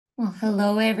Well,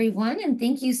 hello everyone, and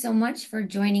thank you so much for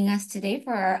joining us today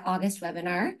for our August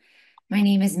webinar. My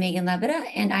name is Megan Lebeda,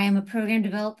 and I am a program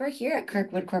developer here at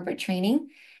Kirkwood Corporate Training.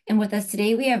 And with us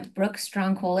today, we have Brooke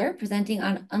Strahn Koller presenting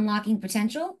on Unlocking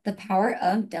Potential, the Power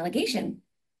of Delegation.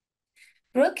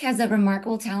 Brooke has a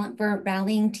remarkable talent for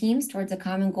rallying teams towards a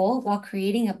common goal while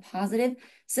creating a positive,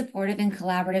 supportive, and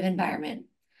collaborative environment.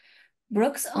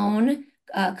 Brooke owns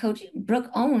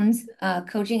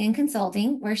coaching and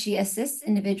consulting, where she assists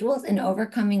individuals in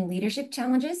overcoming leadership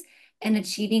challenges and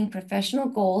achieving professional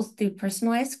goals through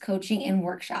personalized coaching and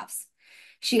workshops.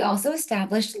 She also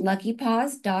established Lucky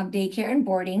Paws Dog Daycare and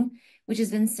Boarding, which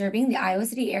has been serving the Iowa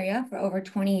City area for over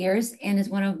 20 years and is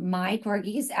one of my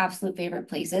corgis' absolute favorite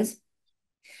places.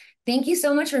 Thank you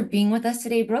so much for being with us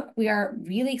today, Brooke. We are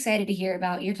really excited to hear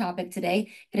about your topic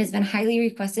today. It has been highly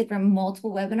requested from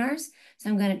multiple webinars,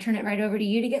 so I'm going to turn it right over to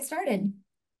you to get started.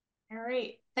 All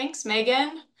right. Thanks,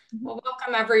 Megan. Well,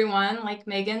 welcome everyone. Like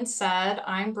Megan said,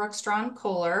 I'm Brooke Strahn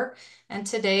Koller, and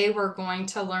today we're going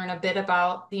to learn a bit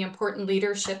about the important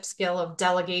leadership skill of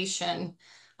delegation.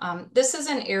 This is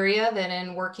an area that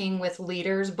in working with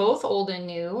leaders, both old and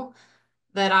new,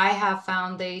 that I have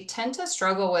found they tend to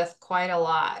struggle with quite a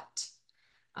lot.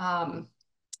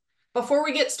 Before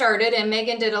we get started, and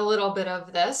Megan did a little bit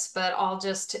of this, but I'll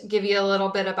just give you a little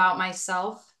bit about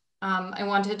myself. I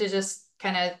wanted to just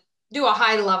kind of do a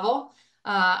high level.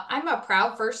 I'm a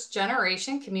proud first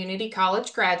generation community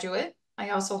college graduate.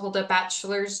 I also hold a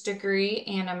bachelor's degree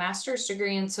and a master's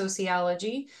degree in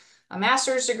sociology, a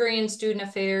master's degree in student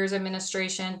affairs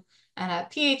administration, and a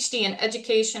PhD in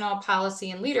educational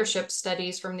policy and leadership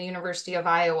studies from the University of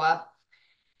Iowa.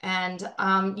 And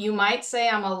you might say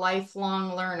I'm a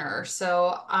lifelong learner,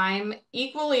 so I'm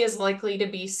equally as likely to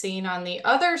be seen on the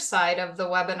other side of the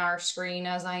webinar screen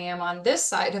as I am on this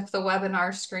side of the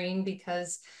webinar screen,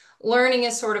 because learning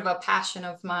is sort of a passion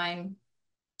of mine.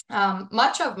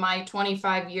 Much of my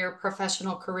 25-year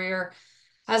professional career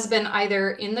has been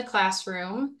either in the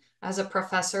classroom as a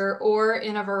professor or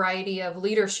in a variety of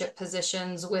leadership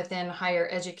positions within higher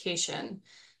education.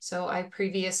 So I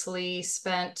previously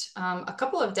spent a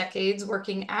couple of decades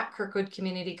working at Kirkwood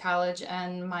Community College,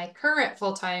 and my current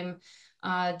full-time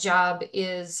job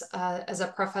is as a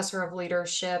professor of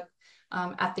leadership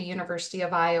at the University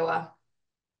of Iowa.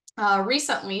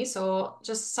 Recently, so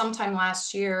just sometime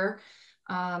last year,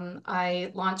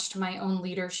 I launched my own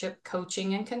leadership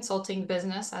coaching and consulting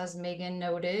business, as Megan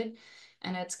noted,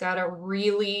 and it's got a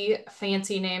really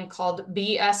fancy name called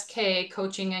BSK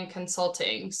Coaching and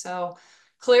Consulting. So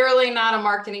clearly not a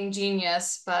marketing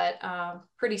genius, but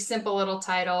pretty simple little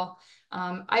title.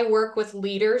 I work with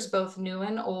leaders, both new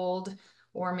and old,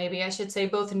 or maybe I should say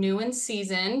both new and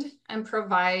seasoned, and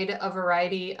provide a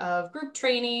variety of group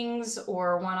trainings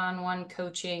or one-on-one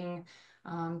coaching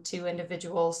to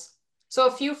individuals. So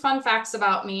a few fun facts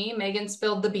about me. Megan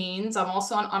spilled the beans. I'm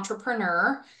also an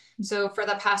entrepreneur. So for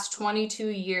the past 22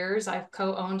 years, I've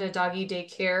co-owned a doggy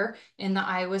daycare in the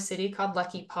Iowa City called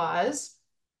Lucky Paws.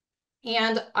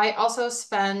 And I also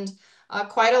spend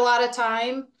quite a lot of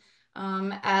time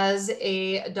as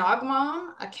a dog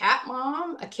mom, a cat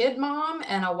mom, a kid mom,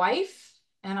 and a wife.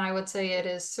 And I would say it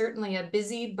is certainly a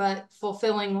busy but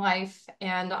fulfilling life.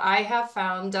 And I have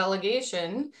found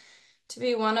delegation to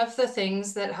be one of the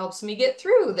things that helps me get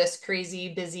through this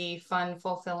crazy, busy, fun,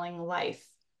 fulfilling life.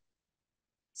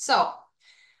 So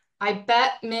I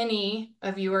bet many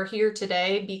of you are here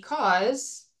today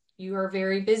because you are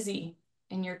very busy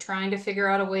and you're trying to figure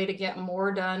out a way to get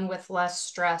more done with less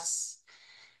stress.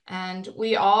 And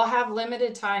we all have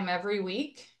limited time every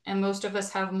week, and most of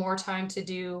us have more to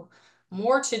do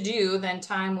than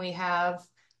time we have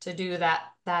to do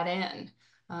that in.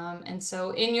 And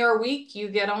so in your week, you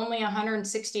get only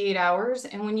 168 hours.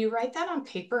 And when you write that on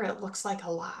paper, it looks like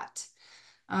a lot.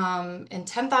 And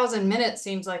 10,000 minutes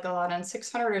seems like a lot, and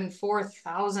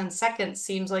 604,000 seconds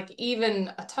seems like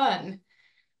even a ton.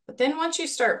 But then once you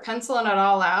start penciling it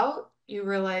all out, you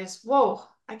realize, whoa,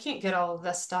 I can't get all of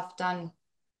this stuff done.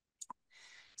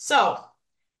 So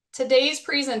today's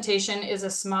presentation is a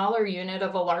smaller unit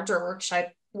of a larger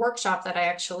workshop that I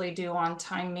actually do on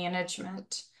time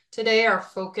management. Today, our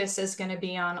focus is going to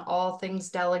be on all things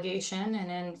delegation, and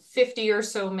in 50 or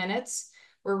so minutes,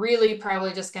 we're really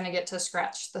probably just going to get to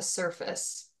scratch the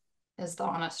surface, is the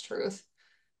honest truth.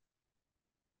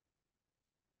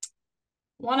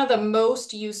 One of the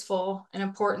most useful and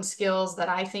important skills that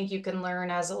I think you can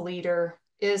learn as a leader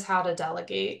is how to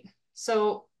delegate.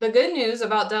 So the good news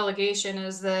about delegation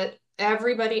is that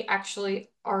everybody actually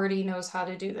already knows how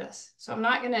to do this. So I'm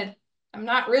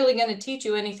not really going to teach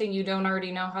you anything you don't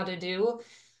already know how to do.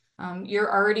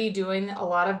 You're already doing a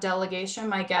lot of delegation.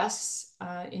 My guess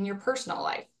in your personal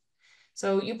life.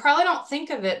 So you probably don't think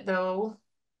of it though,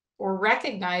 or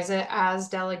recognize it as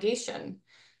delegation.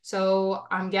 So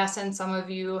I'm guessing some of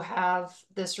you have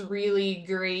this really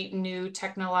great new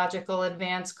technological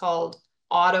advance called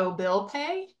auto bill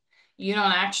pay. You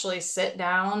don't actually sit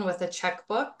down with a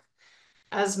checkbook.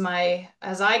 As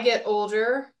I get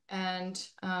older and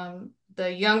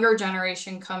the younger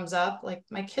generation comes up, like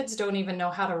my kids don't even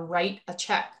know how to write a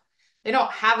check. They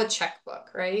don't have a checkbook,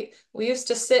 right? We used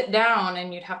to sit down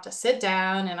and you'd have to sit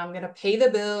down and I'm going to pay the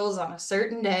bills on a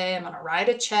certain day. I'm going to write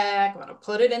a check. I'm going to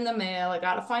put it in the mail. I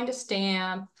got to find a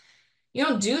stamp. You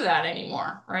don't do that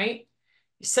anymore, right?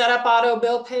 You set up auto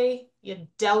bill pay, you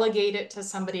delegate it to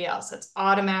somebody else. It's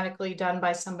automatically done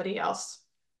by somebody else.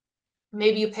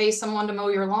 Maybe you pay someone to mow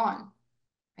your lawn,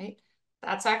 right?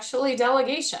 That's actually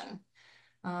delegation.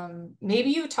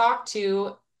 Maybe you talk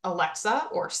to Alexa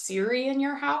or Siri in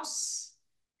your house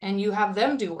and you have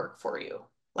them do work for you,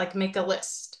 like make a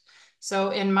list.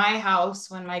 So in my house,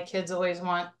 when my kids always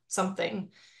want something,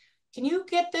 can you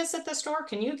get this at the store?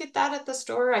 Can you get that at the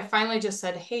store? I finally just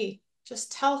said, hey,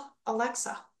 just tell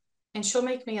Alexa and she'll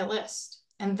make me a list.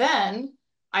 And then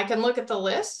I can look at the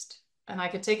list and I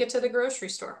could take it to the grocery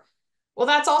store. Well,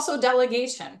 that's also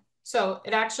delegation. So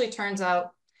it actually turns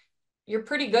out you're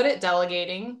pretty good at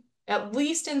delegating, at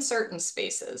least in certain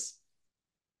spaces.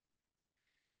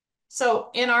 So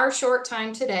in our short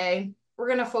time today, we're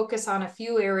going to focus on a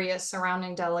few areas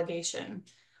surrounding delegation.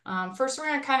 First, we're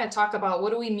going to kind of talk about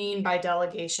what do we mean by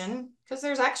delegation, because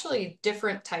there's actually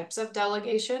different types of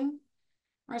delegation.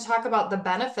 We're going to talk about the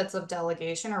benefits of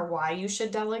delegation or why you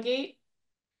should delegate,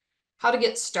 how to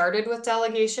get started with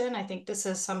delegation. I think this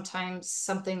is sometimes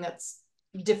something that's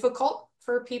difficult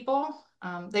for people.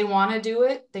 They want to do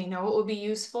it. They know it will be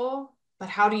useful, but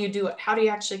how do you do it? How do you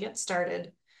actually get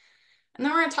started? And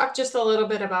then we're going to talk just a little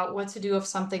bit about what to do if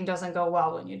something doesn't go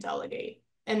well when you delegate.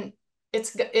 And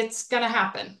it's going to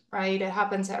happen, right? It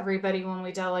happens to everybody when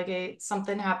we delegate.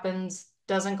 Something happens,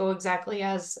 doesn't go exactly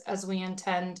as we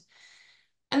intend.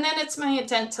 And then it's my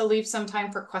intent to leave some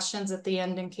time for questions at the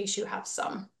end in case you have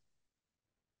some.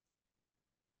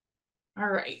 All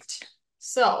right.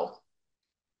 So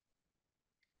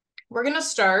we're going to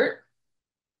start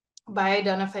by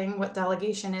identifying what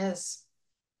delegation is.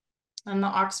 And the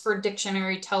Oxford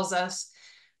Dictionary tells us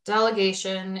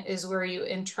delegation is where you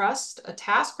entrust a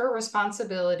task or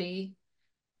responsibility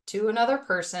to another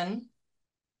person,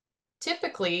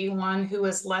 typically one who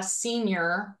is less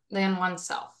senior than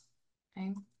oneself.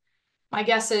 Okay? My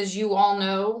guess is you all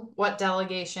know what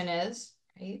delegation is,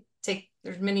 right?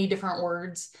 There's many different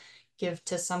words. Give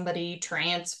to somebody,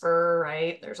 transfer,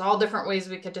 right? There's all different ways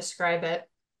we could describe it.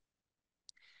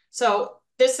 So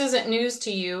this isn't news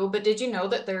to you, but did you know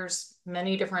that there's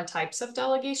many different types of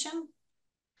delegation?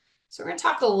 So we're going to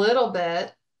talk a little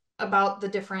bit about the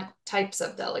different types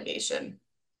of delegation.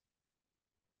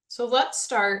 So let's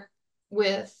start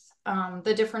with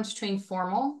the difference between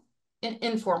formal and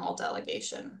informal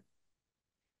delegation.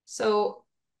 So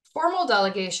formal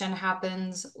delegation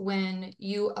happens when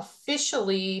you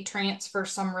officially transfer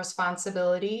some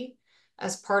responsibility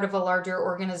as part of a larger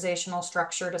organizational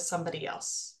structure to somebody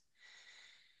else.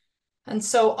 And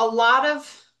so a lot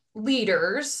of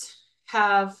leaders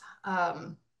have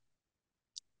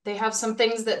they have some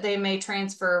things that they may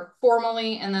transfer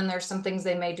formally, and then there's some things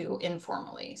they may do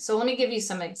informally. So let me give you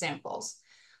some examples.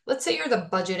 Let's say you're the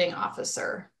budgeting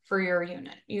officer for your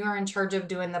unit. You are in charge of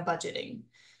doing the budgeting.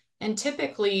 And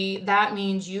typically that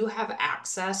means you have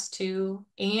access to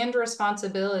and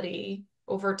responsibility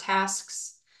over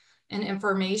tasks and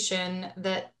information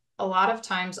that a lot of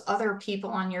times other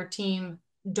people on your team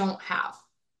don't have.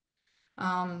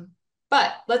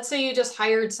 But let's say you just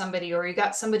hired somebody or you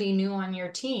got somebody new on your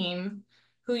team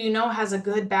who you know has a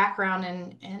good background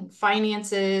in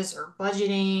finances or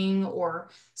budgeting or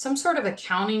some sort of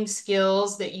accounting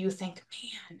skills that you think,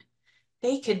 man,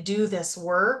 they could do this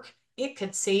work. It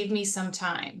could save me some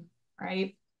time,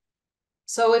 right?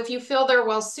 So if you feel they're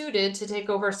well suited to take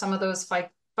over some of those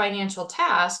financial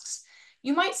tasks,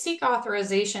 you might seek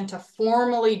authorization to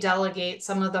formally delegate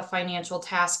some of the financial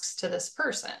tasks to this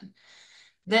person.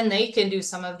 Then they can do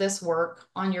some of this work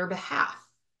on your behalf.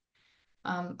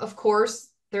 Of course,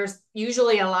 there's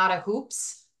usually a lot of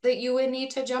hoops that you would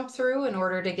need to jump through in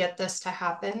order to get this to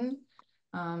happen.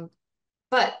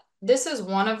 But this is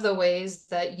one of the ways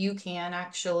that you can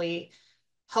actually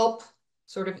help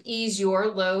sort of ease your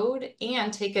load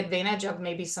and take advantage of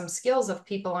maybe some skills of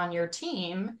people on your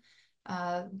team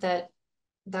that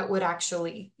would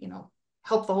actually,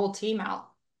 help the whole team out.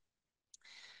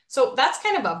 So that's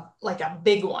kind of like a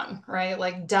big one, right?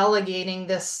 Like delegating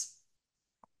this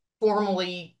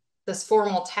formally this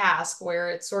formal task where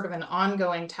it's sort of an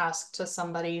ongoing task to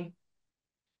somebody,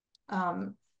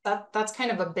 that's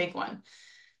kind of a big one.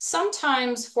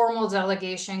 Sometimes formal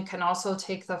delegation can also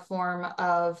take the form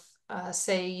of,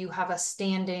 say you have a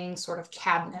standing sort of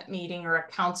cabinet meeting or a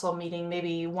council meeting,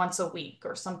 maybe once a week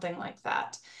or something like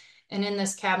that. And in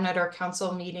this cabinet or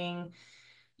council meeting,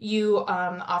 you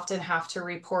often have to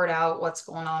report out what's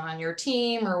going on your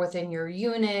team or within your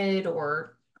unit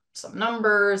or some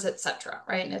numbers, etc.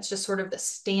 Right? And it's just sort of the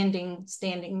standing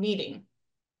meeting.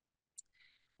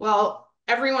 Well,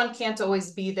 everyone can't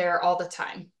always be there all the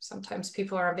time. Sometimes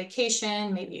people are on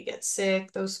vacation, maybe you get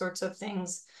sick, those sorts of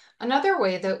things. Another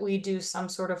way that we do some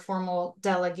sort of formal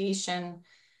delegation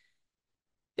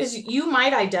is you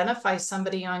might identify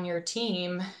somebody on your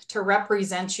team to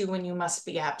represent you when you must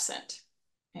be absent,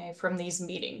 okay, from these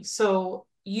meetings. So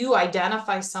you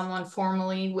identify someone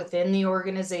formally within the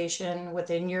organization,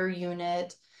 within your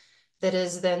unit, that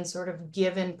is then sort of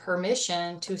given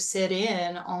permission to sit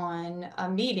in on a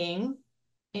meeting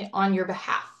on your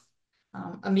behalf,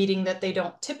 a meeting that they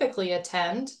don't typically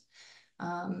attend,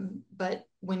 but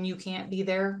when you can't be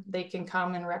there, they can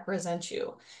come and represent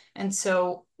you. And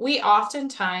so we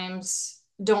oftentimes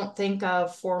don't think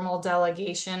of formal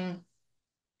delegation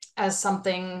as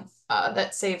something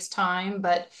that saves time,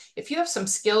 but if you have some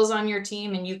skills on your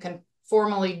team and you can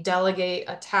formally delegate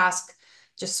a task,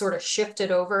 just sort of shift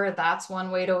it over, that's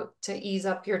one way to ease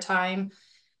up your time.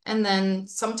 And then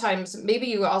sometimes maybe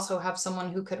you also have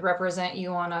someone who could represent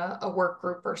you on a work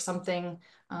group or something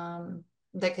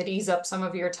that could ease up some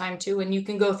of your time too. And you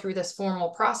can go through this formal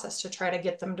process to try to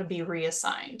get them to be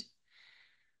reassigned.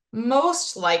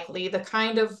 Most likely, the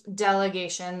kind of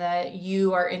delegation that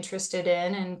you are interested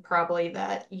in and probably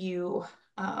that you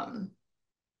have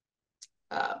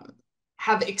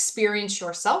experienced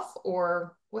yourself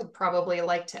or would probably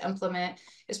like to implement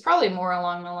is probably more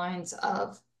along the lines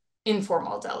of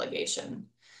informal delegation.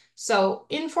 So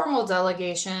informal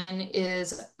delegation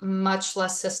is much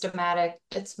less systematic.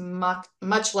 It's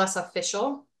much less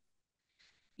official.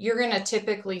 You're going to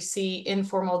typically see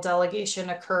informal delegation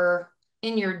occur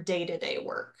in your day-to-day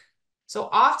work. So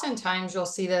oftentimes you'll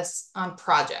see this on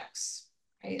projects,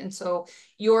 right? And so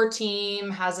your team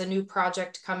has a new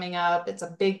project coming up. It's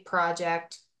a big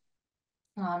project.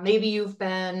 Maybe you've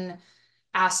been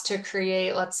asked to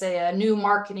create, let's say, a new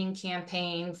marketing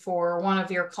campaign for one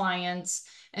of your clients,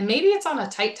 and maybe it's on a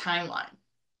tight timeline.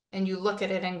 And you look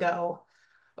at it and go,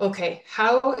 okay,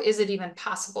 how is it even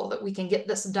possible that we can get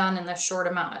this done in this short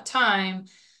amount of time?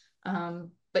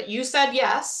 But you said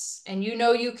yes, and you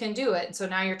know you can do it. So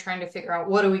now you're trying to figure out,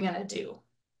 what are we going to do?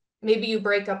 Maybe you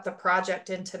break up the project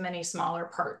into many smaller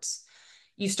parts.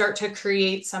 You start to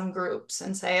create some groups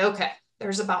and say, okay,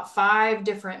 there's about 5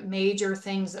 different major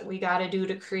things that we got to do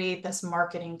to create this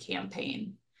marketing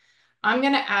campaign. I'm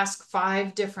going to ask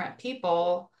 5 different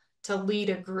people to lead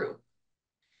a group.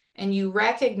 And you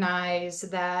recognize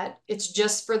that it's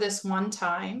just for this one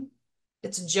time.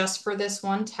 It's just for this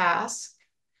one task.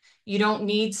 You don't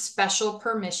need special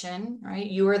permission, right?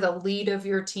 You are the lead of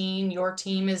your team. Your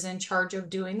team is in charge of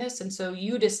doing this. And so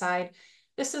you decide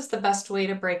this is the best way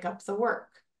to break up the work.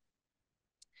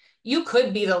 You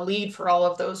could be the lead for all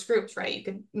of those groups, right? You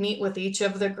could meet with each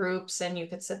of the groups and you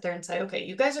could sit there and say, okay,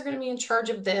 you guys are going to be in charge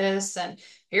of this, and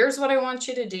here's what I want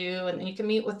you to do. And then you can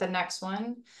meet with the next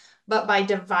one. But by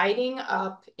dividing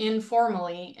up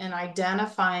informally and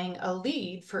identifying a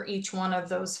lead for each one of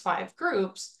those 5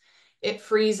 groups, it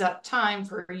frees up time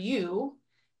for you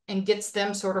and gets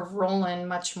them sort of rolling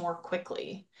much more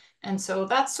quickly. And so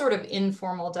that's sort of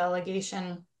informal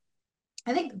delegation.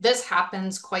 I think this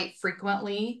happens quite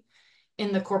frequently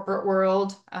in the corporate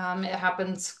world. It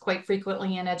happens quite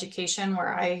frequently in education,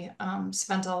 where I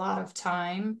spent a lot of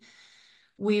time.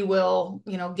 We will,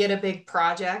 get a big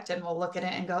project and we'll look at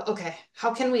it and go, okay,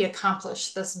 how can we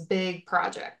accomplish this big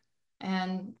project?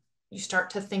 And you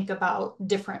start to think about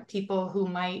different people who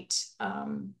might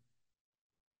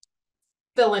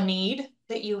fill a need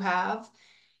that you have,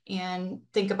 and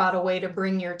think about a way to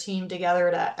bring your team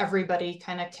together that everybody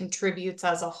kind of contributes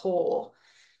as a whole.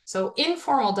 So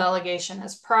informal delegation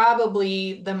is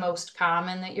probably the most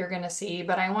common that you're going to see,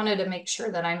 but I wanted to make sure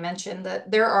that I mentioned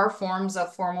that there are forms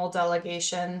of formal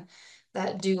delegation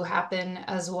that do happen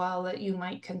as well that you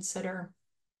might consider.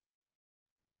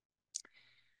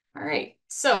 All right,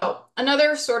 so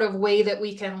another sort of way that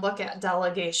we can look at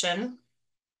delegation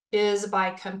is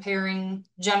by comparing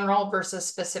general versus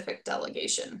specific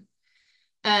delegation.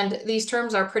 And these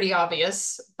terms are pretty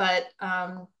obvious, but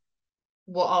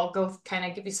I'll go kind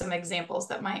of give you some examples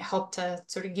that might help to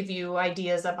sort of give you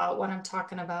ideas about what I'm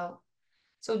talking about.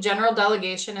 So general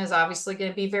delegation is obviously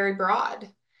going to be very broad.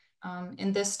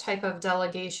 In this type of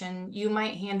delegation, you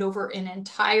might hand over an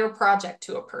entire project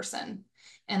to a person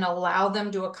and allow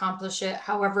them to accomplish it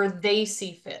however they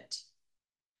see fit.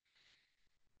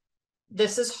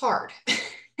 This is hard.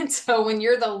 And so when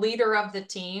you're the leader of the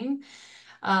team,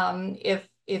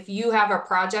 if you have a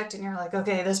project and you're like,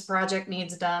 okay, this project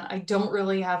needs done, I don't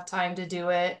really have time to do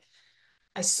it.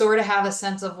 I sort of have a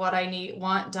sense of what I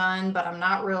want done, but I'm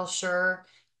not real sure.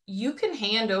 You can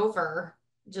hand over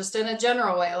just in a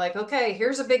general way, like, okay,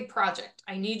 here's a big project.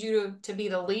 I need you to be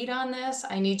the lead on this.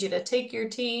 I need you to take your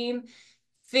team,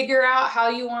 figure out how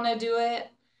you want to do it.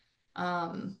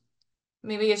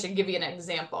 Maybe I should give you an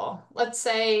example. Let's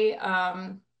say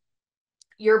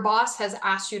your boss has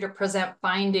asked you to present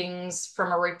findings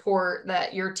from a report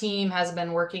that your team has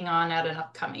been working on at an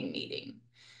upcoming meeting.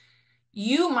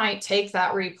 You might take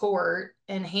that report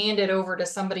and hand it over to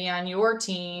somebody on your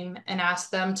team and ask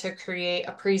them to create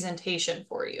a presentation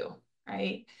for you,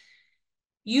 right?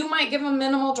 You might give them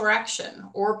minimal direction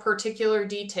or particular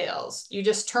details. You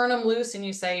just turn them loose and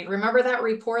you say, remember that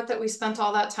report that we spent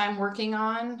all that time working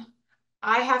on?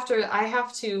 I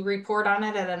have to report on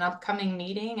it at an upcoming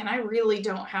meeting, and I really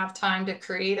don't have time to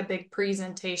create a big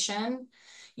presentation.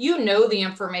 You know the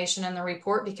information in the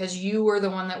report because you were the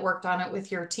one that worked on it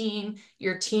with your team.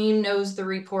 Your team knows the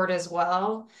report as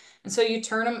well. And so you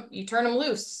turn them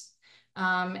loose.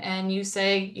 And you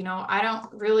say, I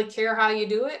don't really care how you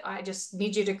do it. I just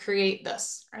need you to create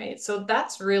this, right? So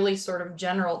that's really sort of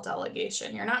general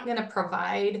delegation. You're not going to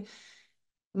provide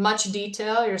much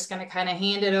detail. You're just going to kind of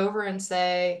hand it over and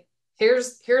say,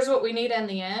 here's what we need in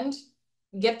the end.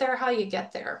 Get there how you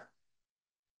get there.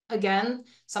 Again,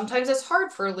 sometimes it's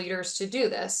hard for leaders to do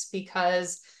this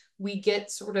because we get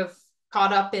sort of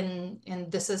caught up in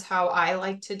this is how I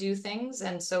like to do things.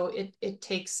 And so it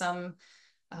takes some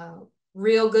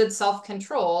real good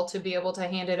self-control to be able to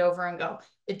hand it over and go,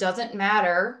 it doesn't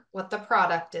matter what the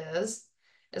product is,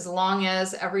 as long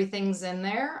as everything's in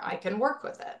there, I can work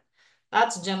with it.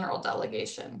 That's general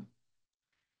delegation.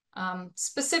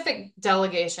 Specific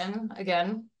delegation,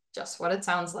 again, just what it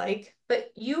sounds like,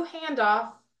 but you hand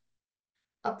off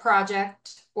a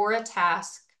project or a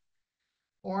task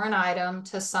or an item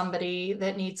to somebody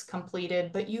that needs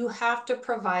completed, but you have to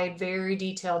provide very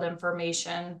detailed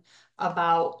information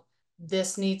about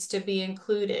this needs to be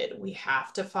included. We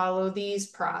have to follow these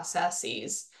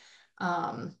processes.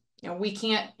 We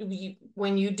can't,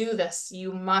 when you do this,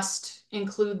 you must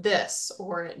include this,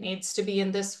 or it needs to be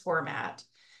in this format.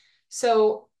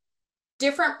 So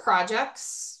different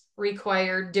projects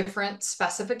require different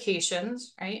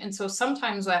specifications, right? And so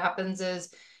sometimes what happens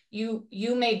is you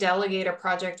may delegate a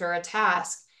project or a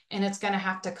task, and it's going to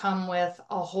have to come with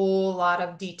a whole lot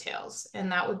of details,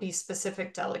 and that would be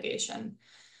specific delegation.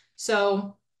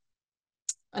 So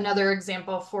another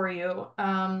example for you,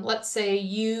 let's say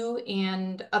you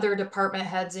and other department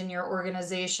heads in your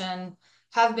organization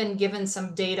have been given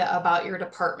some data about your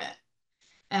department,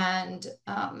 and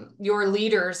your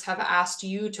leaders have asked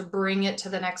you to bring it to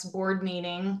the next board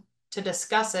meeting to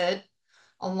discuss it,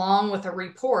 along with a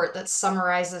report that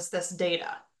summarizes this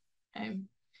data. Okay?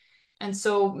 And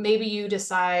so maybe you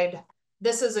decide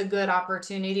this is a good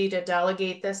opportunity to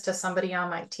delegate this to somebody on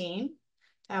my team,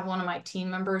 to have one of my team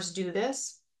members do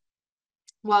this.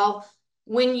 Well,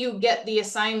 when you get the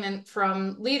assignment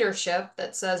from leadership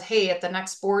that says, hey, at the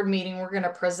next board meeting, we're going to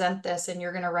present this and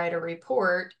you're going to write a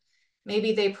report,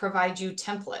 maybe they provide you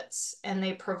templates and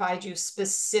they provide you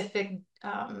specific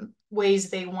ways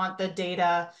they want the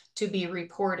data to be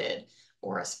reported,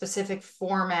 or a specific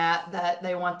format that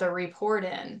they want the report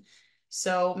in.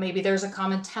 So maybe there's a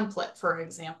common template, for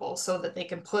example, so that they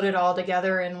can put it all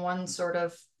together in one sort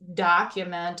of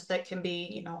document that can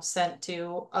be, sent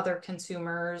to other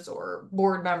consumers or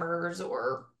board members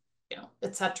or,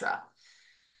 etc.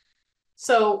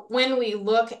 So when we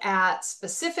look at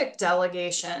specific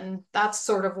delegation, that's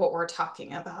sort of what we're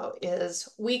talking about, is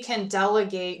we can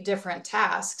delegate different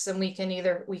tasks, and we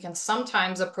can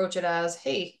sometimes approach it as,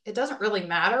 hey, it doesn't really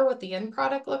matter what the end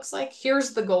product looks like.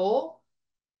 Here's the goal.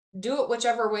 Do it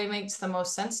whichever way makes the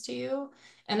most sense to you.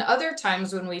 And other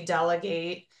times when we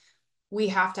delegate, we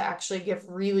have to actually give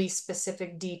really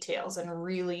specific details and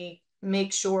really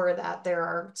make sure that there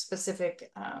are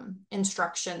specific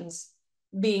instructions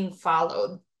being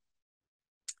followed.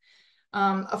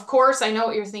 Of course, I know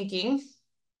what you're thinking.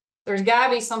 There's got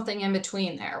to be something in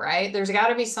between there, right? There's got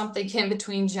to be something in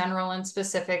between general and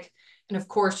specific. And of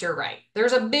course, you're right.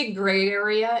 There's a big gray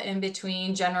area in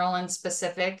between general and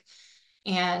specific.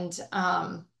 And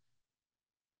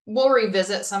we'll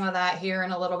revisit some of that here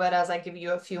in a little bit as I give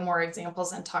you a few more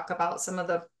examples and talk about some of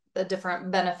the different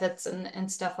benefits and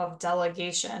stuff of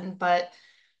delegation. But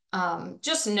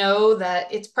Just know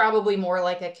that it's probably more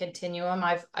like a continuum.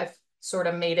 I've sort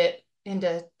of made it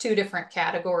into two different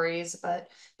categories,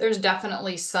 but there's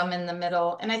definitely some in the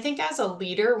middle. And I think as a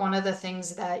leader, one of the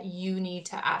things that you need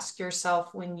to ask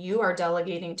yourself when you are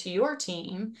delegating to your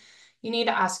team, you need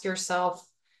to ask yourself,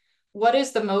 what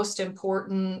is the most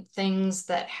important things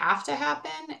that have to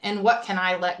happen and what can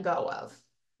I let go of?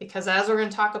 Because as we're going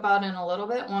to talk about in a little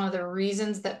bit, one of the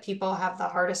reasons that people have the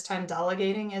hardest time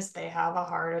delegating is they have a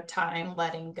harder time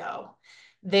letting go.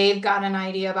 They've got an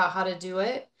idea about how to do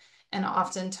it. And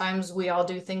oftentimes we all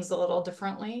do things a little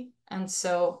differently. And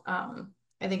so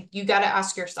I think you got to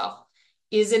ask yourself,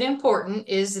 is it important?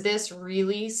 Is this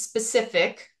really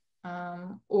specific?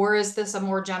 Or is this a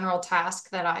more general task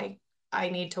that I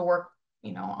need to work,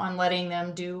 on letting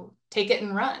them take it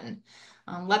and run,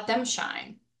 let them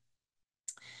shine.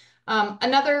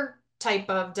 Another type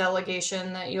of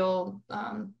delegation that you'll,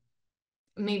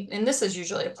 and this is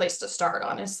usually a place to start,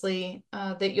 honestly,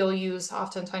 that you'll use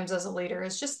oftentimes as a leader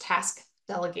is just task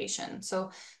delegation.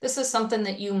 So this is something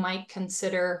that you might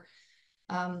consider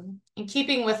in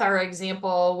keeping with our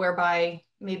example, whereby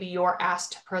maybe you're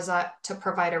asked to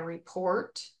provide a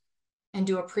report and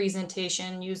do a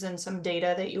presentation using some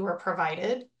data that you were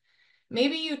provided.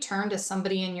 Maybe you turn to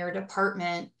somebody in your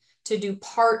department to do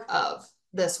part of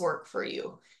this work for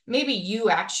you. Maybe you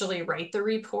actually write the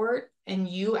report and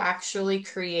you actually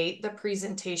create the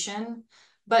presentation,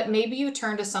 but maybe you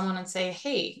turn to someone and say,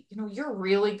 hey, you're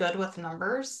really good with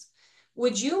numbers.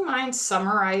 Would you mind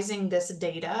summarizing this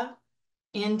data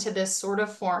into this sort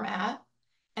of format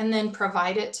and then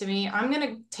provide it to me? I'm going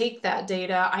to take that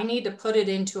data. I need to put it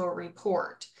into a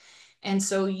report. And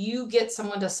so you get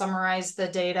someone to summarize the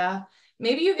data.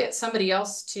 Maybe you get somebody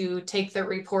else to take the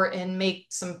report and make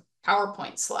some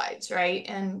PowerPoint slides, right?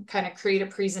 And kind of create a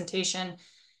presentation.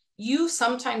 You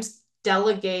sometimes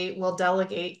will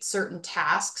delegate certain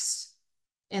tasks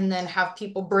and then have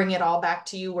people bring it all back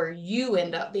to you, where you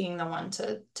end up being the one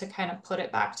to kind of put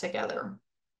it back together.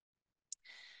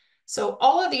 So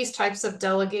all of these types of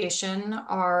delegation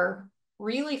are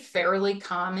really fairly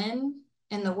common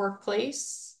in the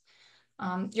workplace.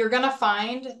 You're going to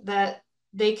find that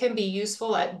they can be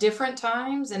useful at different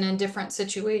times and in different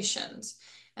situations.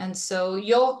 And so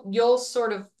you'll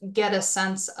sort of get a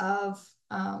sense of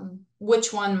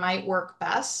which one might work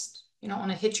best. You don't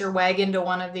want to hitch your wagon to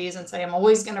one of these and say, I'm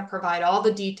always going to provide all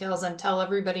the details and tell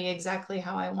everybody exactly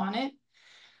how I want it.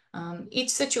 Each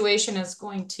situation is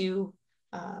going to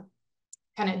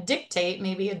kind of dictate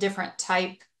maybe a different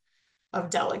type of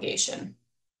delegation.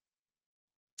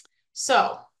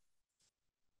 So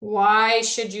why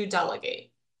should you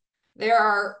delegate? There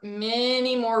are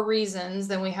many more reasons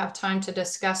than we have time to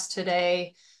discuss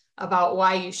today about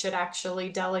why you should actually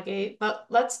delegate, but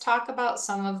let's talk about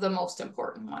some of the most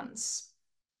important ones.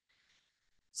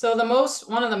 So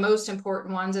one of the most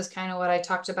important ones is kind of what I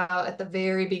talked about at the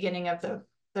very beginning of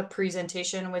the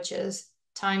presentation, which is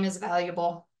time is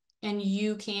valuable and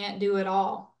you can't do it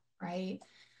all, right?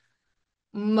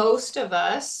 Most of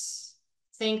us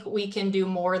think we can do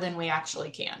more than we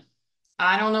actually can.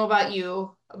 I don't know about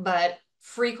you, but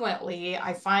frequently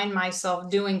I find myself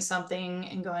doing something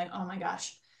and going, oh my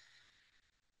gosh,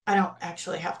 I don't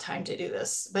actually have time to do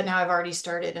this, but now I've already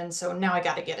started. And so now I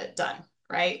got to get it done,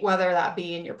 right? Whether that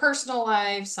be in your personal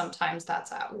life, sometimes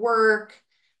that's at work.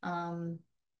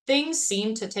 Things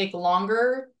seem to take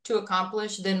longer to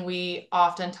accomplish than we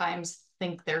oftentimes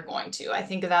think they're going to. I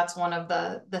think that's one of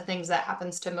the things that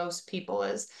happens to most people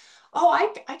is, oh,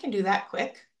 I can do that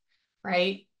quick,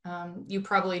 right? You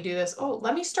probably do this, oh,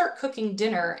 let me start cooking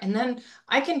dinner and then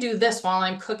I can do this while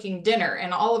I'm cooking dinner.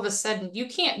 And all of a sudden you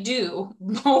can't do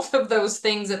both of those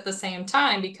things at the same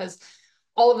time, because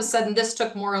all of a sudden this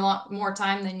took more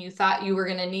time than you thought you were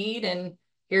going to need. And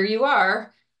here you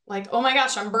are like, oh my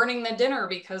gosh, I'm burning the dinner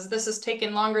because this is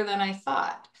taking longer than I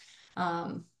thought.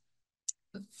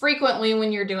 Frequently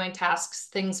when you're doing tasks,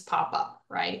 things pop up,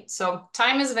 right? So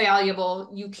time is valuable.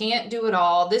 You can't do it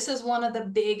all. This is one of the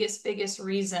biggest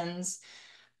reasons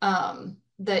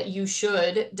that you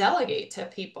should delegate to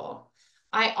people.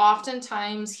 I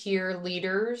oftentimes hear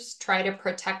leaders try to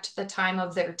protect the time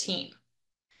of their team.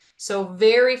 So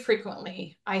very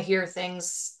frequently I hear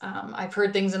things, I've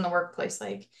heard things in the workplace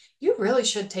like, you really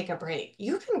should take a break.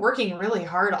 You've been working really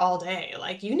hard all day.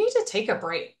 Like, you need to take a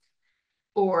break.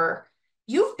 Or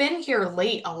you've been here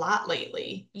late a lot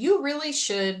lately. You really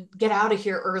should get out of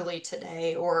here early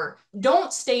today, or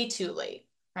don't stay too late,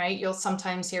 right? You'll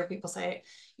sometimes hear people say,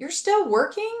 you're still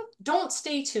working? Don't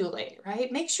stay too late,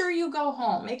 right? Make sure you go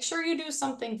home. Make sure you do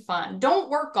something fun. Don't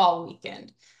work all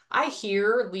weekend. I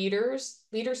hear leaders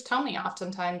tell me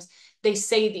oftentimes they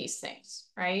say these things,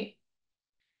 right?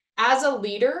 As a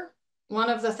leader, one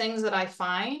of the things that I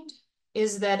find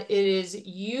is that it is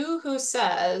you who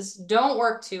says, don't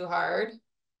work too hard,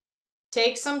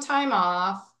 take some time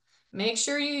off, make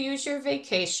sure you use your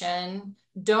vacation,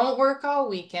 don't work all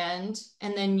weekend,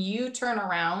 and then you turn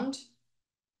around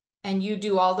and you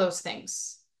do all those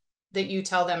things that you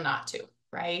tell them not to,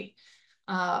 right?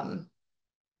 Um,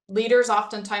 Leaders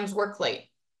oftentimes work late.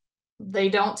 They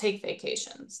don't take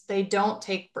vacations. They don't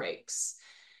take breaks.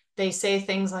 They say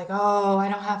things like, "Oh, I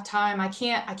don't have time. I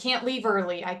can't leave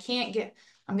early. I'm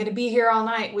going to be here all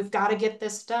night. We've got to get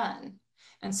this done."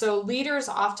 And so leaders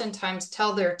oftentimes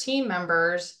tell their team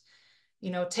members,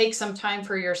 take some time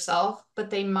for yourself, but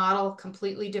they model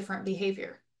completely different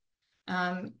behavior.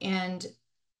 And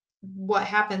what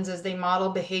happens is they model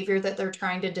behavior that they're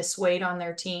trying to dissuade on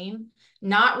their team,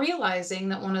 not realizing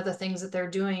that one of the things that they're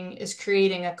doing is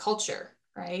creating a culture,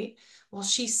 right? Well,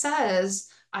 she says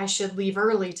I should leave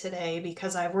early today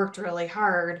because I've worked really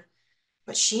hard,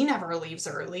 but she never leaves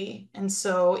early. And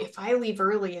so if I leave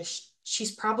early,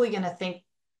 she's probably going to think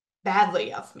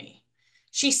badly of me.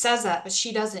 She says that, but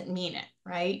she doesn't mean it,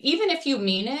 right? Even if you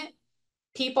mean it,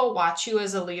 people watch you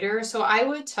as a leader. So I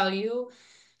would tell you,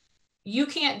 you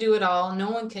can't do it all. No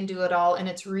one can do it all. And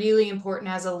it's really important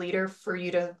as a leader for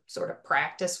you to sort of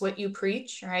practice what you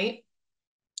preach, right?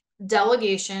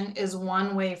 Delegation is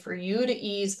one way for you to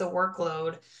ease the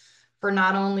workload for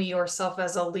not only yourself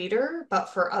as a leader,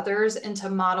 but for others and to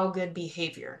model good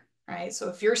behavior, right? So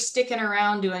if you're sticking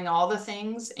around doing all the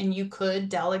things and you could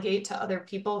delegate to other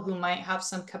people who might have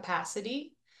some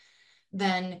capacity,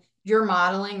 then you're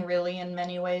modeling really in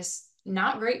many ways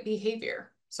not great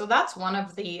behavior. So that's one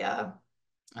of the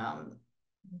um,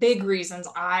 big reasons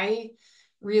I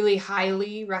really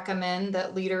highly recommend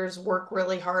that leaders work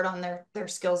really hard on their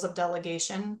skills of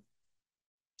delegation.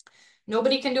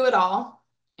 Nobody can do it all,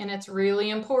 and it's really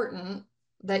important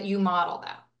that you model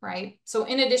that, right? So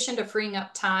in addition to freeing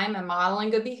up time and modeling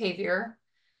good behavior,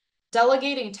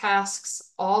 delegating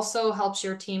tasks also helps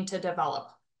your team to develop.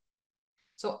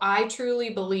 So I truly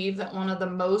believe that one of the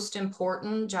most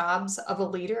important jobs of a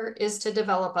leader is to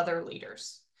develop other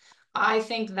leaders. I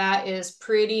think that is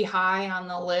pretty high on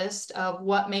the list of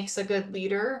what makes a good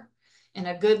leader. And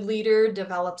a good leader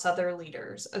develops other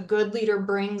leaders. A good leader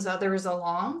brings others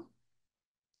along.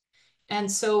 And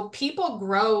so people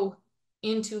grow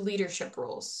into leadership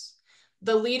roles.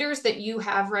 The leaders that you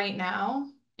have right now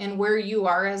and where you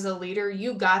are as a leader,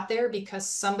 you got there because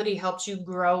somebody helped you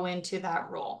grow into that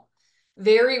role.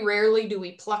 Very rarely do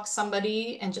we pluck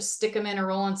somebody and just stick them in a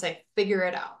role and say, figure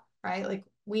it out, right? Like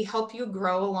we help you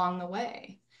grow along the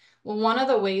way. Well, one of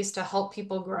the ways to help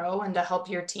people grow and to help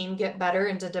your team get better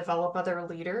and to develop other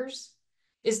leaders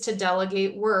is to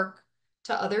delegate work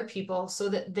to other people so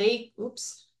that they,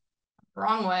 oops,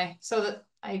 wrong way. So that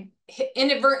I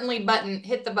inadvertently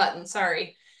hit the button.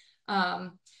 Sorry.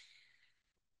 Um,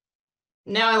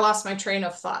 now I lost my train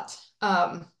of thought.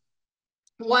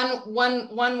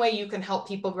 One way you can help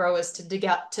people grow is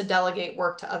to delegate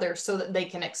work to others so that they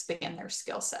can expand their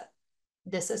skill set.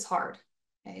 This is hard.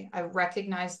 Okay, I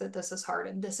recognize that this is hard,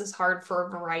 and this is hard for a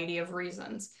variety of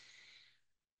reasons.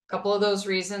 A couple of those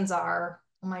reasons are,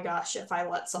 oh my gosh, if I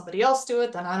let somebody else do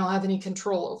it, then I don't have any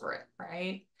control over it,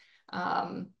 right?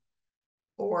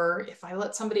 Or if I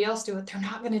let somebody else do it, they're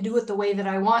not going to do it the way that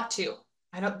I want to.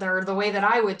 They're the way that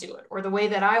I would do it or the way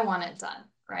that I want it done,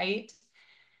 right?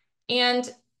 And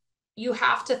you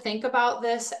have to think about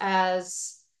this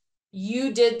as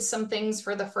you did some things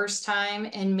for the first time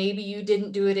and maybe you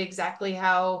didn't do it exactly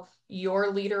how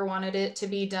your leader wanted it to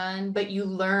be done, but you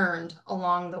learned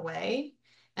along the way.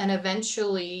 And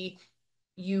eventually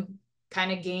you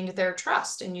kind of gained their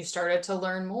trust and you started to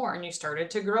learn more and you started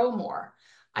to grow more.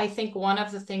 I think one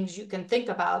of the things you can think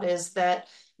about is that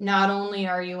not only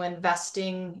are you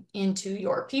investing into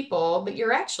your people, but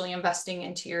you're actually investing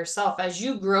into yourself. As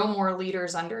you grow more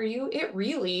leaders under you, it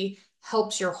really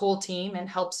helps your whole team and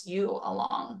helps you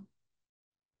along.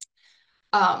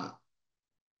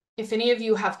 If any of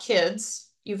you have kids,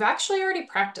 you've actually already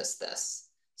practiced this.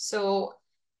 So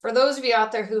for those of you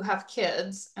out there who have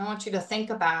kids, I want you to think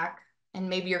back, and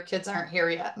maybe your kids aren't here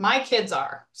yet. My kids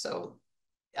are, so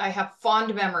I have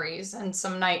fond memories and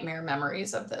some nightmare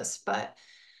memories of this, but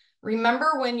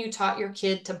remember when you taught your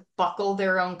kid to buckle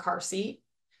their own car seat?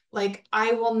 Like,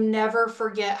 I will never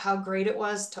forget how great it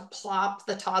was to plop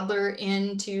the toddler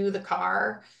into the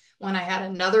car when I had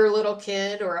another little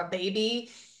kid or a baby.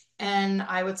 And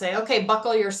I would say, okay,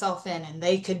 buckle yourself in. And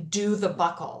they could do the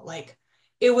buckle. Like,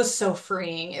 it was so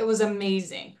freeing. It was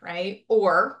amazing, right?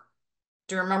 Or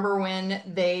Do you remember when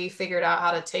they figured out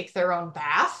how to take their own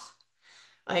bath?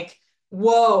 Like,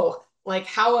 whoa, like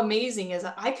how amazing is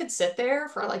it? I could sit there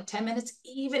for like 10 minutes,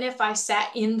 even if I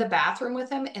sat in the bathroom with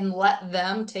them and let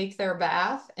them take their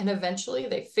bath. And eventually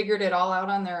they figured it all out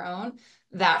on their own.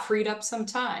 That freed up some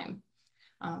time.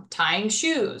 Tying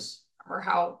shoes, or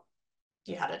how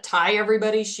you had to tie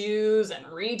everybody's shoes and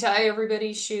retie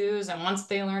everybody's shoes. And once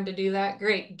they learned to do that,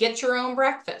 great, get your own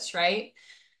breakfast, right?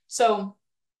 So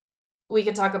we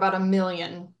could talk about a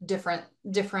million different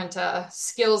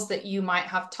skills that you might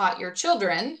have taught your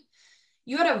children.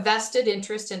 You had a vested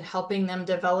interest in helping them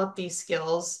develop these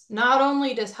skills, not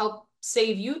only to help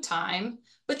save you time,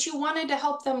 but you wanted to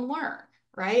help them learn,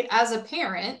 right? As a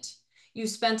parent, you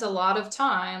spent a lot of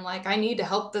time like, I need to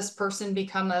help this person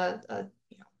become a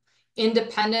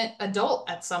independent adult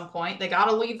at some point. They got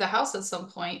to leave the house at some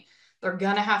point. They're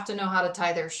going to have to know how to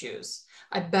tie their shoes.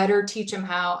 I better teach them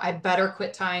how. I better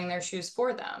quit tying their shoes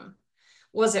for them.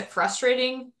 Was it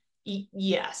frustrating?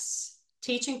 Yes.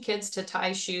 Teaching kids to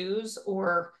tie shoes,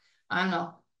 or I don't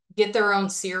know, get their own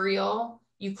cereal.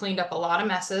 You cleaned up a lot of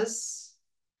messes.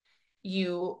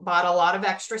 You bought a lot of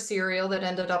extra cereal that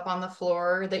ended up on the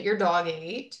floor that your dog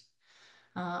ate.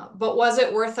 But was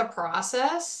it worth the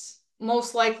process?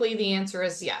 Most likely the answer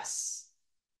is yes.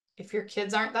 If your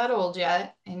kids aren't that old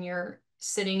yet and you're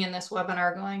sitting in this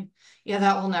webinar going, yeah,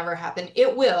 that will never happen.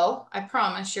 It will, I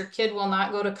promise. Your kid will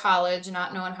not go to college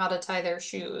not knowing how to tie their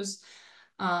shoes.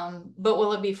 But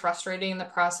will it be frustrating in the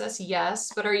process?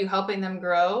 Yes. But are you helping them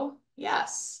grow?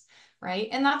 Yes. Right.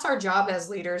 And that's our job as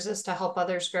leaders, is to help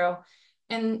others grow.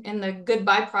 And the good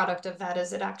byproduct of that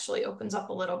is it actually opens up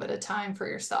a little bit of time for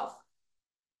yourself.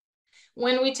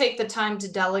 When we take the time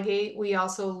to delegate, we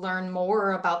also learn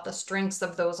more about the strengths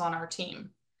of those on our team.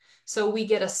 So we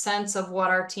get a sense of what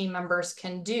our team members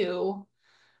can do.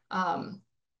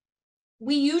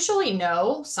 We usually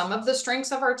know some of the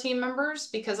strengths of our team members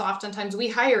because oftentimes we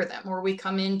hire them, or we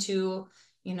come into,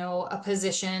 a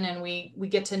position and we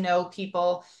get to know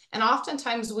people. And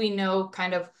oftentimes we know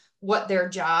kind of what their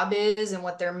job is and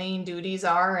what their main duties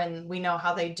are, and we know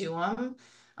how they do them.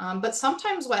 But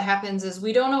sometimes what happens is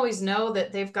we don't always know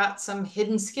that they've got some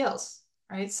hidden skills,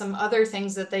 right? Some other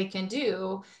things that they can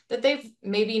do that they've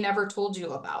maybe never told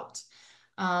you about.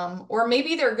 Or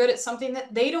maybe they're good at something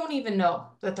that they don't even know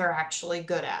that they're actually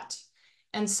good at.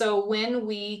 And so when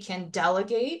we can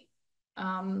delegate,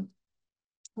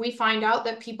 we find out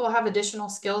that people have additional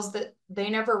skills that they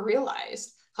never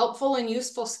realized, helpful and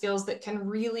useful skills that can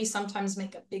really sometimes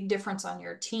make a big difference on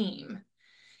your team.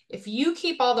 If you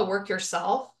keep all the work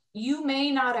yourself, you may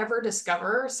not ever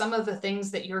discover some of the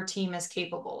things that your team is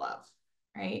capable of,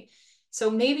 right?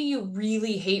 So maybe you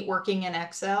really hate working in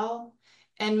Excel,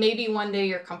 and maybe one day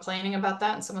you're complaining about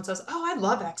that and someone says, oh, I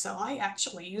love Excel. I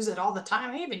actually use it all the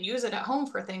time. I even use it at home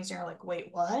for things. And you're like, wait,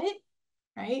 what?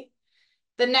 Right?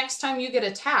 The next time you get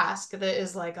a task that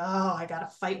is like, oh, I got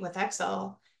to fight with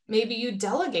Excel, maybe you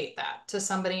delegate that to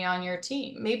somebody on your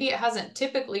team. Maybe it hasn't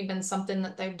typically been something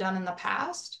that they've done in the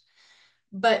past,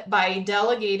 but by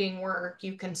delegating work,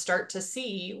 you can start to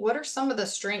see what are some of the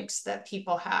strengths that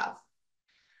people have.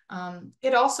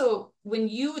 It also, when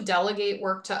you delegate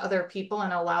work to other people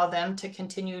and allow them to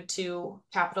continue to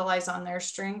capitalize on their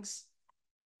strengths,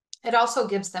 it also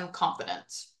gives them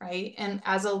confidence, right? And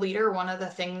as a leader, one of the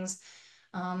things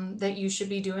that you should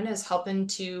be doing is helping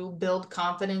to build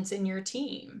confidence in your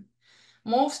team.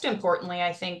 Most importantly,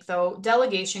 I think, though,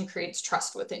 delegation creates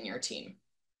trust within your team.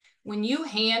 When you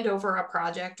hand over a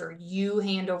project or you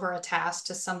hand over a task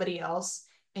to somebody else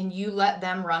and you let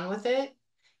them run with it,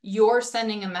 you're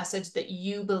sending a message that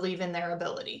you believe in their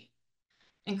ability.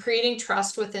 And creating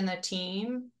trust within the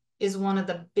team is one of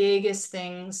the biggest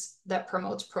things that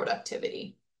promotes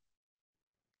productivity.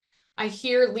 I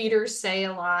hear leaders say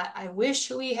a lot, I wish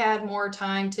we had more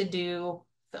time to do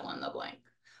fill in the blank,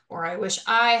 or I wish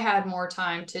I had more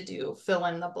time to do fill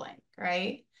in the blank,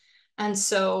 right? And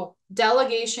so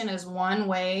delegation is one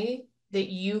way that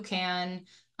you can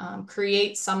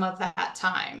create some of that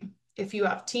time. If you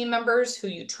have team members who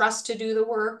you trust to do the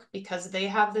work because they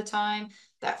have the time,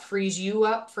 that frees you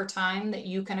up for time that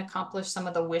you can accomplish some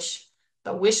of the wish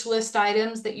list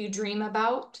items that you dream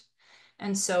about.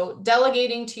 And so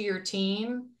delegating to your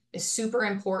team is super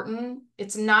important.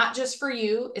 It's not just for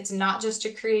you. It's not just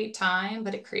to create time,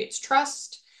 but it creates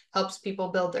trust, helps people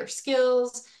build their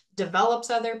skills,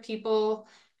 develops other people.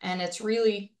 And it's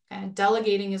really kind of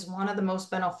delegating is one of the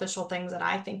most beneficial things that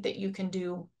I think that you can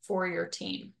do for your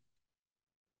team.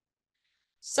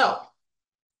 So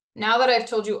now that I've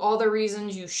told you all the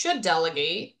reasons you should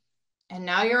delegate, and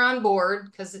now you're on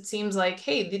board because it seems like,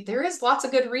 hey, there is lots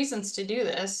of good reasons to do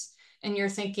this. And you're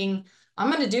thinking, I'm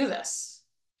going to do this.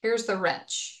 Here's the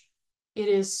wrench. It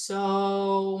is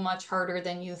so much harder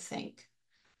than you think.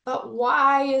 But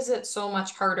why is it so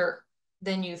much harder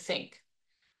than you think?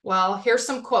 Well, here's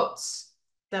some quotes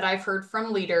that I've heard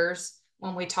from leaders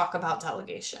when we talk about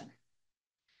delegation.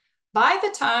 By the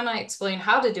time I explain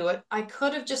how to do it, I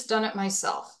could have just done it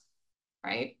myself,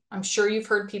 right? I'm sure you've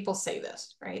heard people say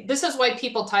this, right? This is why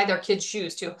people tie their kids'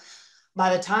 shoes too.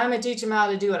 By the time I teach them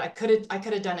how to do it, I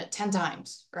could have done it 10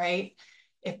 times, right?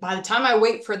 If by the time I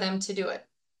wait for them to do it.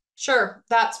 Sure,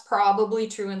 that's probably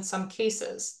true in some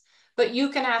cases, but you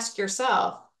can ask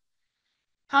yourself,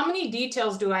 how many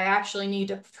details do I actually need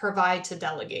to provide to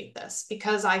delegate this?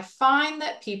 Because I find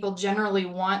that people generally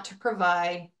want to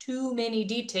provide too many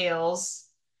details,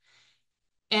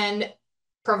 and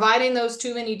providing those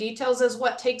too many details is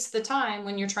what takes the time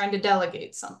when you're trying to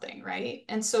delegate something, right?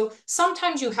 And so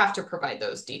sometimes you have to provide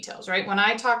those details, right? When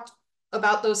I talked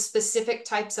about those specific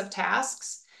types of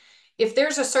tasks, if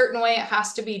there's a certain way it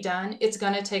has to be done, it's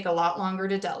going to take a lot longer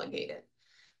to delegate it.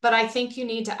 But I think you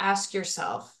need to ask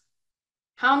yourself,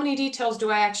 how many details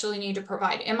do I actually need to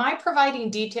provide? Am I providing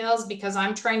details because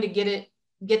I'm trying to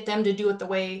get them to do it the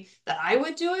way that I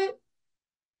would do it,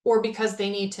 or because they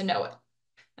need to know it?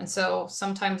 And so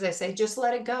sometimes I say, just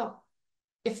let it go.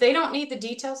 If they don't need the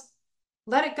details,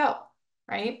 let it go,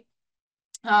 right?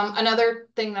 Another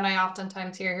thing that I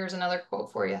oftentimes hear, here's another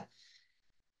quote for you.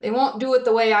 They won't do it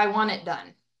the way I want it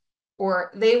done,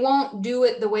 or they won't do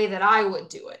it the way that I would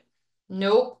do it.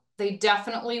 Nope, they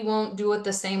definitely won't do it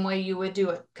the same way you would do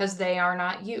it because they are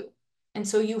not you. And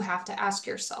so you have to ask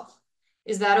yourself,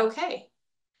 is that okay?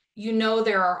 You know,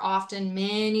 there are often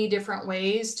many different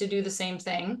ways to do the same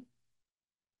thing.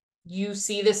 You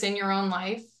see this in your own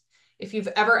life. If you've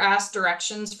ever asked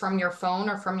directions from your phone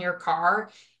or from your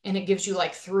car, and it gives you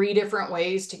like 3 different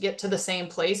ways to get to the same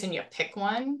place and you pick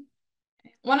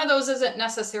one of those isn't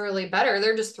necessarily better.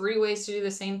 They're just 3 ways to do the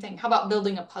same thing. How about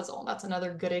building a puzzle? That's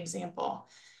another good example.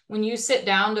 When you sit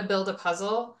down to build a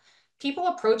puzzle, people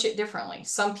approach it differently.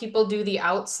 Some people do the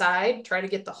outside, try to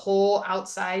get the whole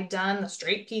outside done, the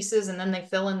straight pieces, and then they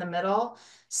fill in the middle.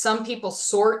 Some people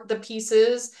sort the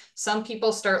pieces. Some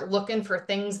people start looking for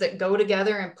things that go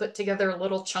together and put together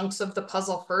little chunks of the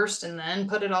puzzle first and then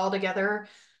put it all together.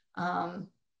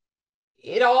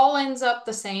 It all ends up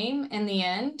the same in the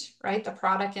end, right? The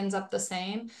product ends up the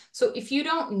same. So if you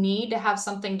don't need to have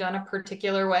something done a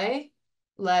particular way,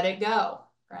 let it go,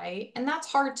 right? And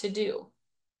that's hard to do.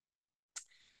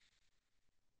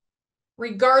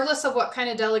 Regardless of what kind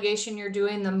of delegation you're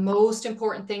doing, the most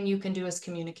important thing you can do is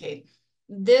communicate.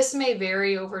 This may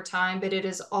vary over time, but it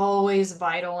is always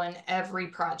vital in every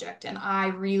project. And I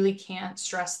really can't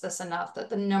stress this enough, that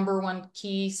the #1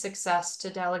 key success to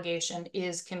delegation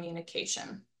is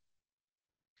communication.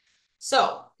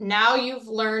 So now you've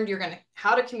learned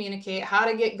how to communicate, how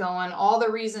to get going, all the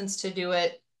reasons to do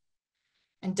it.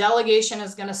 And delegation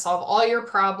is going to solve all your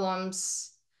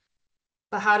problems.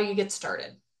 But how do you get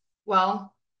started?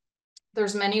 Well,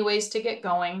 there's many ways to get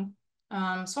going.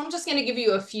 So I'm just going to give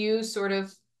you a few sort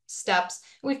of steps.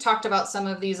 We've talked about some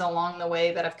of these along the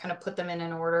way, but I've kind of put them in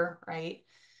an order, right?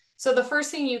 So the first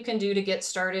thing you can do to get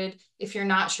started, if you're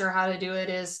not sure how to do it,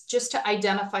 is just to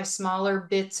identify smaller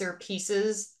bits or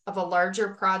pieces of a larger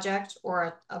project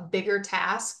or a bigger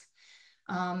task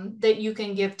that you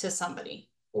can give to somebody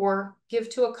or give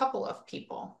to a couple of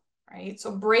people, right?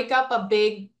 So break up a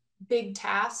big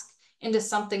task into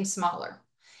something smaller.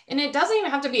 And it doesn't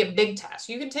even have to be a big task.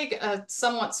 You can take a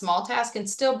somewhat small task and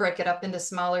still break it up into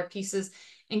smaller pieces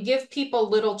and give people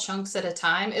little chunks at a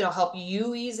time. It'll help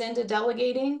you ease into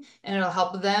delegating, and it'll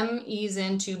help them ease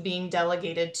into being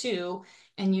delegated to.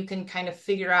 And you can kind of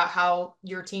figure out how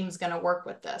your team's going to work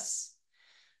with this.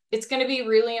 It's going to be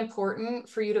really important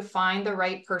for you to find the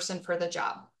right person for the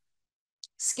job.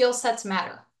 Skill sets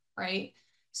matter, right?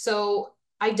 So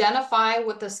identify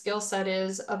what the skill set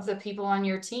is of the people on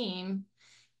your team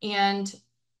and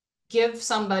give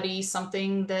somebody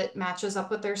something that matches up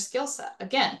with their skill set.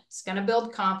 Again, it's going to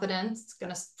build confidence. It's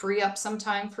going to free up some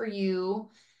time for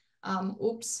you.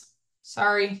 Oops,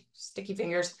 sorry, sticky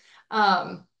fingers.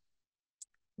 But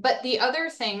the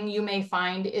other thing you may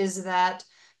find is that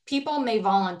people may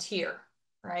volunteer,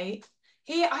 right?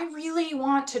 Hey, I really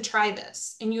want to try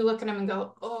this. And you look at them and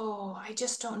go, oh, I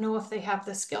just don't know if they have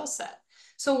the skill set.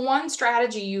 So one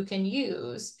strategy you can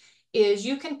use is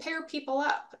you can pair people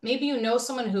up. Maybe you know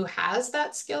someone who has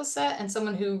that skill set and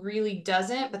someone who really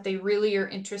doesn't, but they really are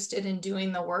interested in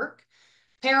doing the work.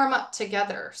 Pair them up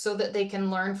together so that they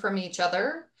can learn from each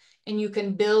other and you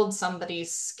can build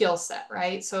somebody's skill set,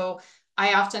 right? So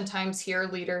I oftentimes hear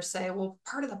leaders say, well,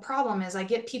 part of the problem is I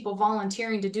get people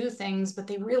volunteering to do things, but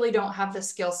they really don't have the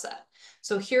skill set.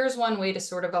 So here's one way to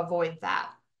sort of avoid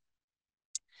that.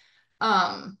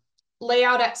 Lay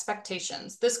out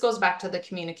expectations. This goes back to the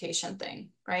communication thing,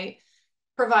 right?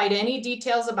 Provide any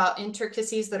details about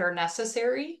intricacies that are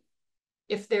necessary.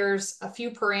 If there's a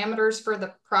few parameters for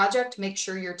the project, make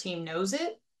sure your team knows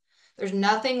it. There's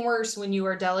nothing worse when you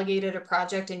are delegated a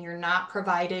project and you're not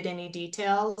provided any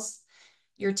details.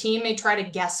 Your team may try to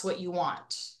guess what you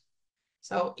want.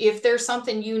 So if there's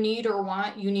something you need or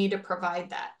want, you need to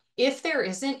provide that. If there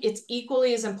isn't, it's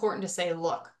equally as important to say,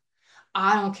 look,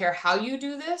 I don't care how you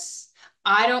do this.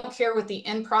 I don't care what the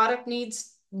end product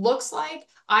looks like.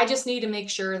 I just need to make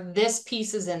sure this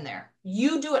piece is in there.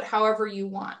 You do it however you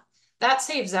want. That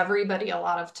saves everybody a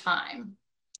lot of time.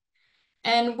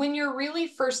 And when you're really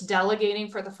first delegating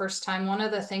for the first time, one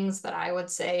of the things that I would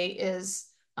say is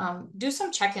do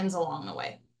some check-ins along the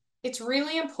way. It's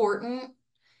really important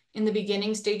in the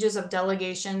beginning stages of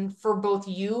delegation for both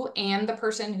you and the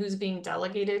person who's being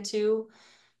delegated to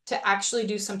actually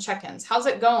do some check-ins. How's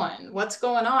it going? What's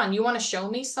going on? You want to show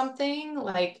me something?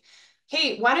 Like,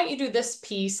 hey, why don't you do this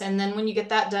piece? And then when you get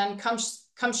that done,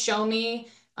 come show me.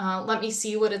 Let me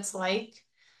see what it's like.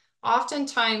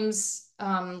 Oftentimes,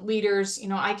 leaders,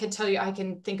 I could tell you, I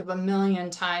can think of a million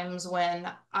times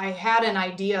when I had an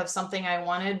idea of something I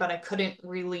wanted, but I couldn't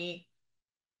really,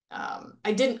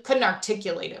 couldn't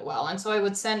articulate it well. And so I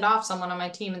would send off someone on my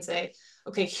team and say,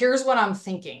 okay, here's what I'm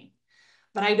thinking,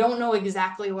 but I don't know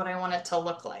exactly what I want it to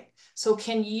look like. So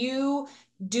can you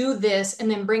do this and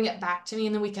then bring it back to me,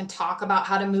 and then we can talk about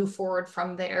how to move forward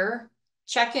from there.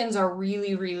 Check-ins are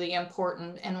really, really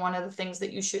important, and one of the things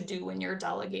that you should do when you're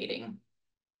delegating.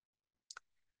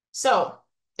 So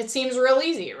it seems real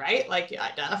easy, right? Like you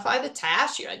identify the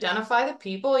task, you identify the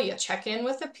people, you check in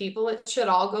with the people, it should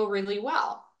all go really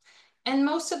well. And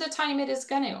most of the time it is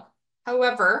going to.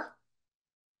 However,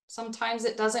 sometimes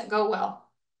it doesn't go well.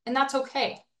 And that's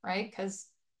okay, right? Because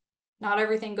not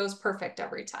everything goes perfect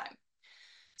every time.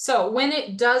 So when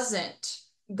it doesn't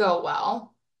go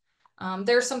well,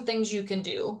 there are some things you can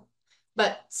do.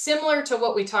 But similar to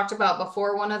what we talked about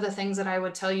before, one of the things that I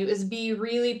would tell you is be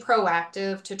really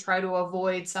proactive to try to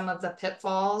avoid some of the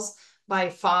pitfalls by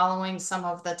following some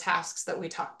of the tasks that we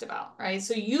talked about, right?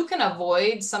 So you can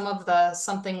avoid some of the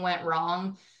something went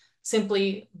wrong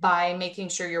simply by making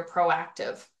sure you're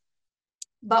proactive.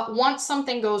 But once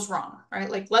something goes wrong, right?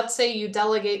 Like let's say you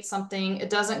delegate something, it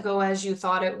doesn't go as you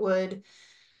thought it would.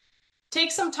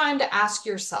 Take some time to ask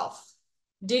yourself,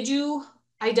 did you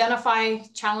identify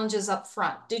challenges up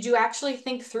front? Did you actually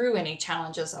think through any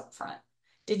challenges up front?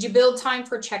 Did you build time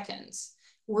for check-ins?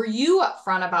 Were you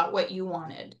upfront about what you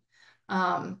wanted?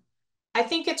 I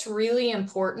think it's really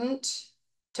important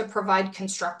to provide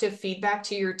constructive feedback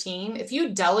to your team. If you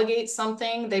delegate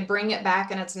something, they bring it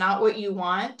back and it's not what you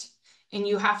want, and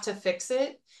you have to fix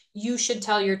it, you should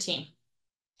tell your team,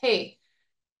 hey,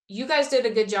 you guys did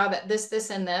a good job at this,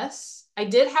 this, and this. I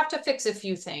did have to fix a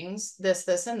few things, this,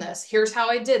 this, and this. Here's how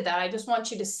I did that. I just want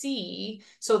you to see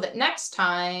so that next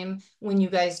time when you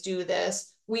guys do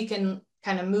this, we can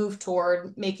kind of move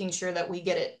toward making sure that we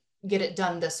get it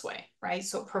done this way, right?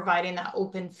 So providing that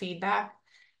open feedback.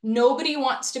 Nobody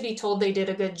wants to be told they did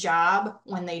a good job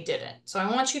when they didn't. So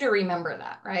I want you to remember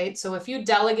that, right? So if you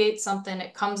delegate something,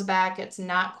 it comes back, it's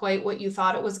not quite what you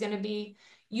thought it was going to be,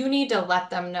 you need to let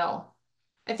them know.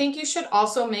 I think you should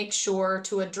also make sure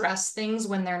to address things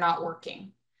when they're not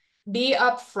working. Be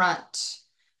upfront.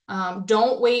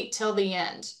 Don't wait till the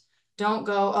end. Don't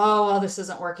go, oh, well, this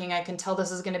isn't working. I can tell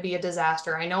this is going to be a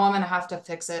disaster. I know I'm going to have to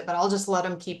fix it, but I'll just let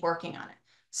them keep working on it.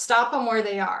 Stop them where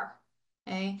they are.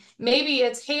 Okay. Maybe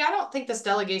it's, hey, I don't think this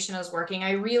delegation is working.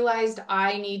 I realized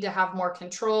I need to have more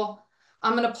control.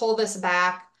 I'm going to pull this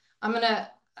back.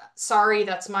 Sorry,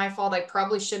 that's my fault. I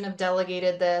probably shouldn't have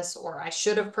delegated this, or I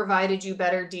should have provided you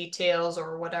better details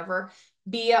or whatever.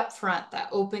 Be upfront, that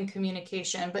open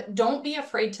communication, but don't be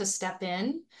afraid to step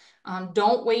in.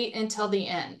 Don't wait until the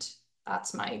end.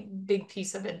 That's my big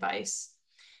piece of advice.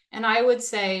 And I would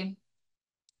say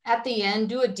at the end,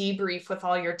 do a debrief with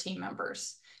all your team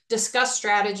members. Discuss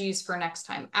strategies for next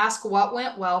time. Ask what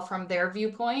went well from their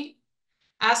viewpoint.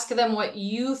 Ask them what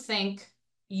you think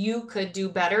you could do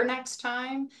better next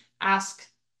time. Ask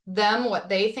them what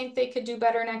they think they could do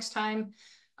better next time.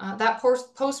 That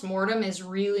post-mortem is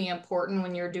really important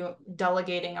when you're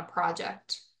delegating a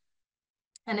project.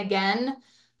 And again,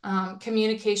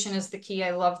 communication is the key.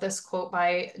 I love this quote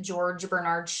by George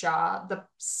Bernard Shaw. The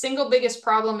single biggest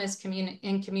problem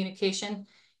in communication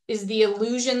is the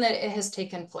illusion that it has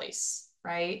taken place,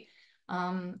 right?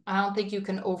 I don't think you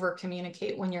can over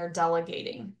communicate when you're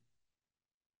delegating.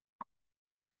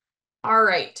 All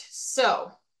right,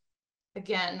 so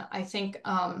again, I think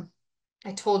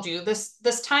I told you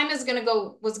this time is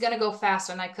was gonna go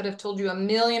faster, and I could have told you a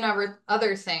million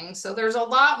other things. So there's a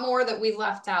lot more that we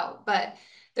left out, but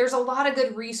there's a lot of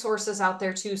good resources out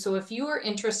there too. So if you are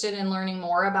interested in learning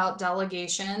more about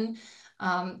delegation,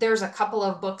 there's a couple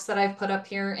of books that I've put up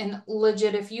here, and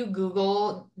legit, if you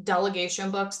Google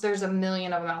delegation books, there's a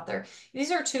million of them out there.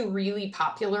 These are two really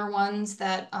popular ones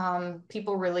that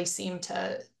people really seem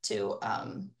to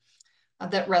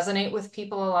that resonate with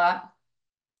people a lot.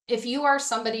 If you are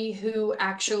somebody who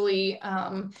actually,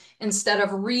 instead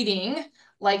of reading,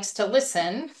 likes to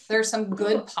listen, there's some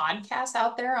good podcasts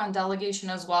out there on delegation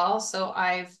as well. So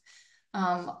I've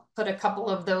put a couple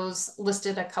of those,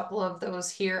 listed a couple of those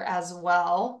here as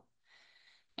well.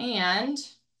 And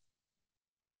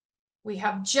we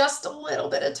have just a little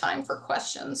bit of time for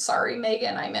questions. Sorry,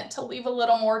 Megan, I meant to leave a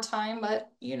little more time, but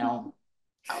you know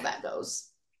how that goes.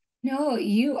 No,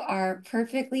 you are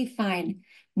perfectly fine.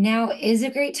 Now is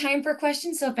a great time for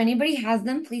questions. So if anybody has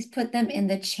them, please put them in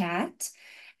the chat.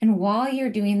 And while you're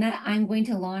doing that, I'm going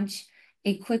to launch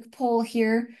a quick poll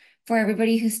here for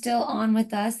everybody who's still on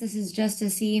with us. This is just to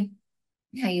see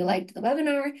how you liked the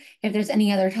webinar, if there's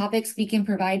any other topics we can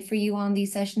provide for you on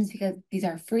these sessions, because these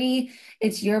are free.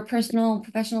 It's your personal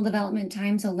professional development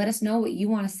time. So let us know what you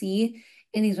want to see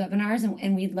in these webinars,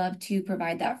 and we'd love to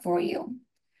provide that for you.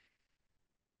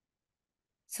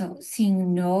 So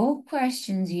seeing no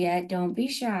questions yet, don't be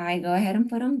shy. Go ahead and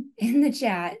put them in the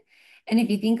chat. And if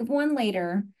you think of one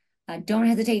later, don't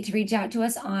hesitate to reach out to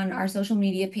us on our social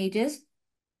media pages.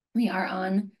 We are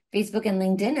on Facebook and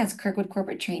LinkedIn as Kirkwood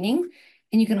Corporate Training.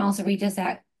 And you can also reach us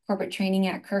at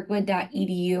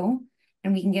corporatetraining@kirkwood.edu.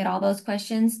 And we can get all those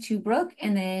questions to Brooke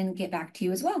and then get back to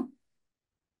you as well.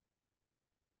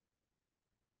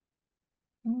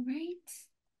 All right.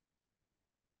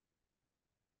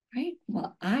 Right.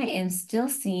 Well, I am still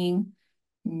seeing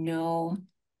no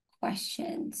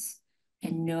questions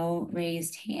and no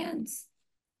raised hands.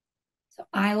 So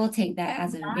I will take that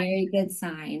as a very good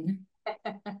sign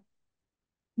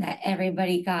that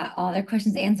everybody got all their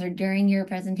questions answered during your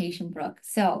presentation, Brooke.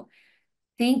 So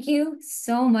thank you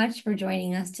so much for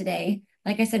joining us today.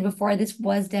 Like I said before, this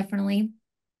was definitely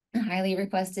a highly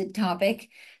requested topic.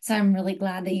 So I'm really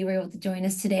glad that you were able to join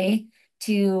us today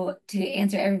to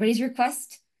answer everybody's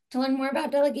request to learn more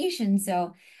about delegation.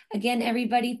 So again,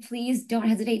 everybody, please don't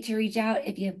hesitate to reach out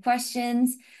if you have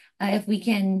questions. If we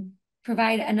can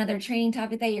provide another training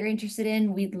topic that you're interested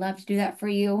in, we'd love to do that for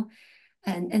you.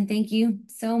 And thank you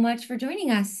so much for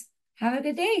joining us. Have a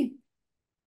good day.